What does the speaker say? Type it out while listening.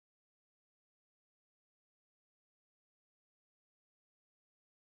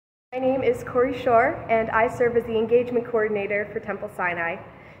My name is Corey Shore, and I serve as the engagement coordinator for Temple Sinai.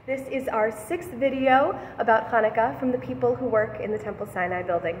 This is our 6th video about Hanukkah from the people who work in the Temple Sinai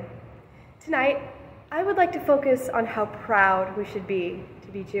building. Tonight, I would like to focus on how proud we should be to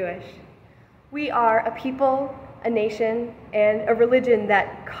be Jewish. We are a people, a nation, and a religion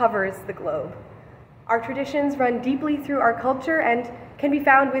that covers the globe. Our traditions run deeply through our culture and can be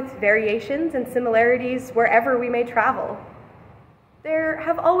found with variations and similarities wherever we may travel. There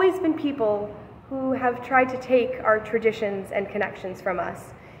have always been people who have tried to take our traditions and connections from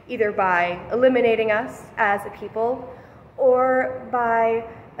us, either by eliminating us as a people or by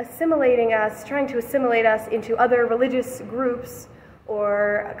trying to assimilate us into other religious groups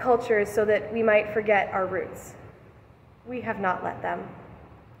or cultures so that we might forget our roots. We have not let them.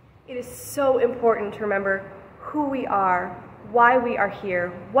 It is so important to remember who we are, why we are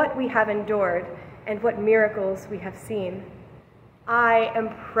here, what we have endured, and what miracles we have seen. I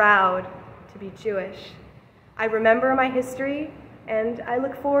am proud to be Jewish. I remember my history, and I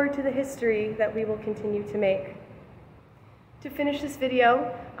look forward to the history that we will continue to make. To finish this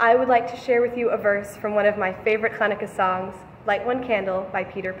video, I would like to share with you a verse from one of my favorite Hanukkah songs, Light One Candle by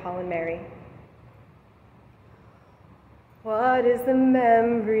Peter, Paul, and Mary. What is the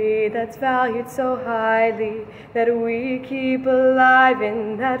memory that's valued so highly that we keep alive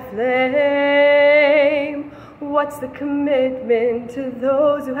in that flame? What's the commitment to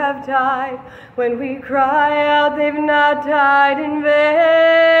those who have died when we cry out they've not died in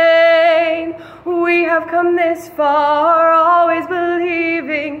vain? We have come this far, always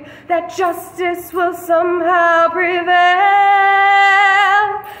believing that justice will somehow prevail.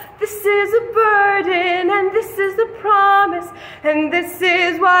 This is a burden, and this is a promise, and this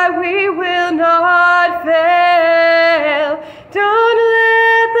is why we will not fail. Don't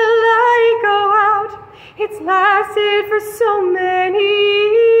let the light go out. It's lasted for so many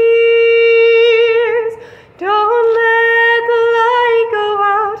years. Don't let the light go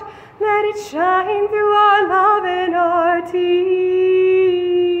out. Let it shine through our love and our tears.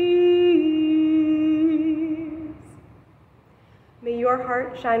 May your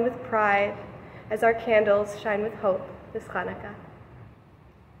heart shine with pride as our candles shine with hope this Hanukkah.